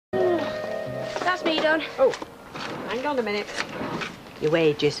That's me done. Oh, hang on a minute. Your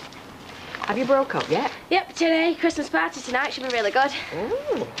wages. Have you broke up yet? Yep, today. Christmas party tonight. Should be really good.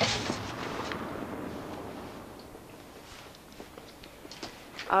 Ooh.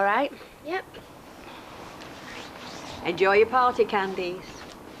 All right. Yep. Enjoy your party, Candice.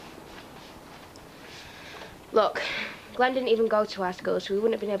 Look, Glenn didn't even go to our school, so we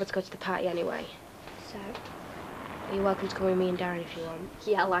wouldn't have been able to go to the party anyway. So, you're welcome to come with me and Darren if you want.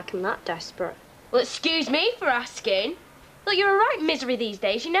 Yeah, like I'm that desperate. Well, excuse me for asking. Look, you're a right misery these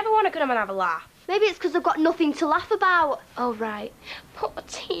days. You never want to come and have a laugh. Maybe it's because I've got nothing to laugh about. Oh, right. Poor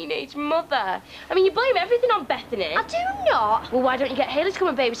teenage mother. I mean, you blame everything on Bethany. I do not. Well, why don't you get Hayley to come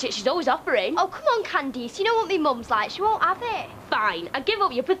and babysit? She's always offering. Oh, come on, Candice. You know what my mum's like. She won't have it. Fine. I give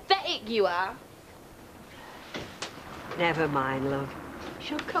up. You're pathetic, you are. Never mind, love.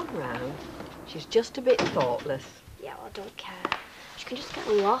 She'll come round. She's just a bit thoughtless. Yeah, well, I don't care. She can just get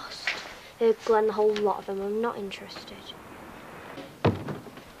lost. Glenn, a whole lot of them. I'm not interested.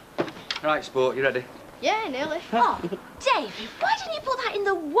 Right, sport, you ready? Yeah, nearly. Oh, David, why didn't you put that in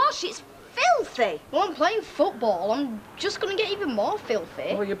the wash? It's filthy. Well, I'm playing football. I'm just going to get even more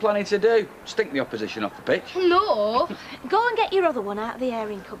filthy. What are you planning to do? Stink the opposition off the pitch? No. Go and get your other one out of the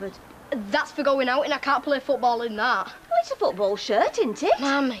airing cupboard. That's for going out, and I can't play football in that. Well, it's a football shirt, isn't it?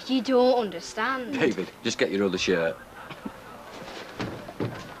 Mum, you don't understand. David, just get your other shirt.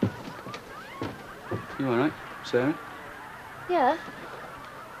 You all right, Sarah? Yeah.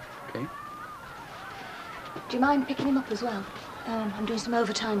 Okay. Do you mind picking him up as well? I'm doing some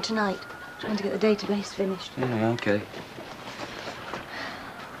overtime tonight, trying to get the database finished. Yeah, okay.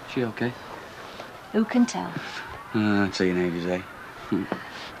 She okay? Who can tell? Teenagers, eh?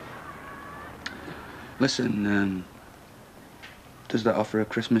 Listen, does that offer a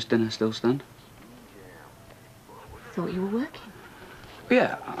Christmas dinner still stand? Thought you were working.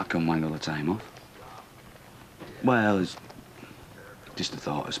 Yeah, I can wind all the time off. Well, it's just the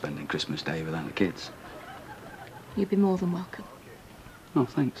thought of spending Christmas Day without the kids. You'd be more than welcome. Oh,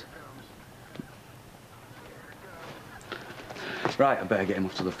 thanks. Right, I better get him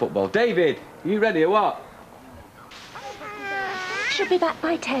off to the football. David, you ready or what? She'll be back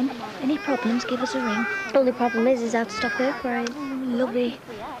by 10. Any problems, give us a ring. Only problem is how to stop her crying. Oh, lovey.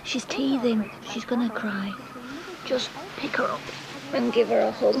 She's teething. She's gonna cry. Just pick her up and give her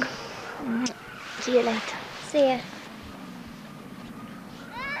a hug. See you later. See ya.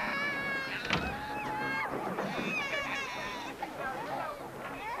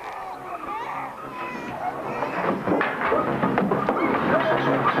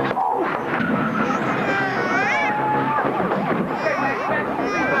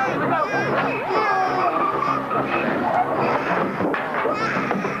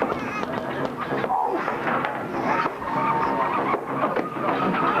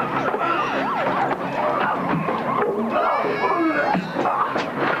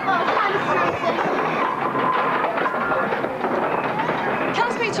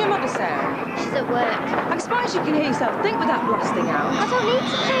 You can hear yourself think with that blasting out. I don't need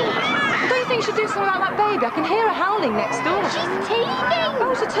to think. Don't you think you should do something like that baby? I can hear her howling next door. She's teething.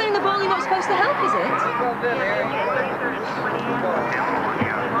 Oh, so turning the ball you're not supposed to help, is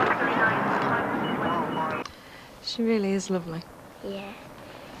it? She really is lovely. Yeah.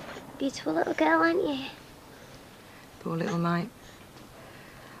 Beautiful little girl, aren't you? Poor little mite.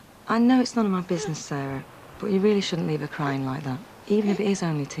 I know it's none of my business, Sarah, but you really shouldn't leave her crying like that, even if it is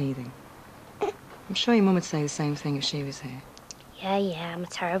only teething. I'm sure your mum would say the same thing if she was here. Yeah, I'm a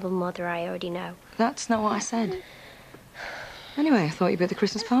terrible mother, I already know. That's not what I said. Anyway, I thought you'd be at the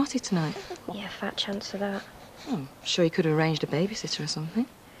Christmas party tonight. Yeah, fat chance of that. Oh, I'm sure you could have arranged a babysitter or something.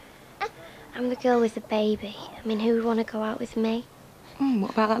 I'm the girl with the baby. I mean, who would want to go out with me?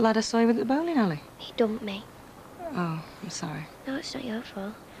 What about that lad I saw you with at the bowling alley? He dumped me. Oh, I'm sorry. No, it's not your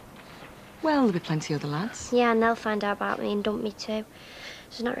fault. Well, there'll be plenty of other lads. Yeah, and they'll find out about me and dump me too.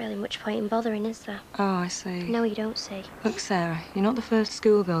 There's not really much point in bothering, is there? Oh, I see. No, you don't see. Look, Sarah, you're not the first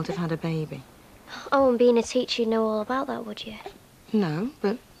schoolgirl to have had a baby. Oh, and being a teacher, you'd know all about that, would you? No,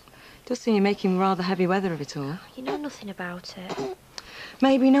 but it does seem you're making rather heavy weather of it all. You know nothing about it.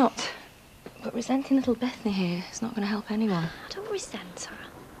 Maybe not. But resenting little Bethany here is not going to help anyone. I don't resent her.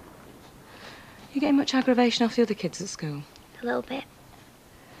 You getting much aggravation off the other kids at school? A little bit.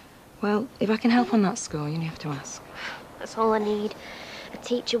 Well, if I can help on that score, you only have to ask. That's all I need. A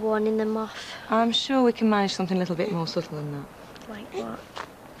teacher warning them off. I'm sure we can manage something a little bit more subtle than that. Like what?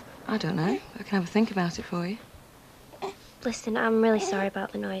 I don't know. I can have a think about it for you. Listen, I'm really sorry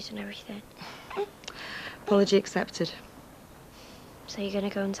about the noise and everything. Apology accepted. So you're going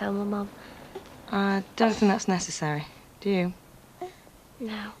to go and tell my mum? I don't think that's necessary. Do you?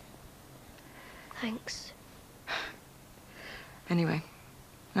 No. Thanks. Anyway,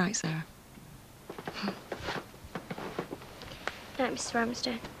 night, Sarah. Night, Mrs.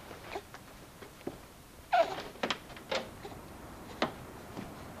 Ramsden.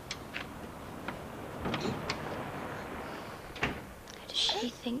 Who does she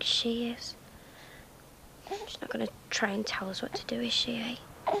think she is? She's not going to try and tell us what to do, is she, eh?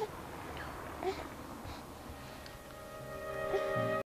 No.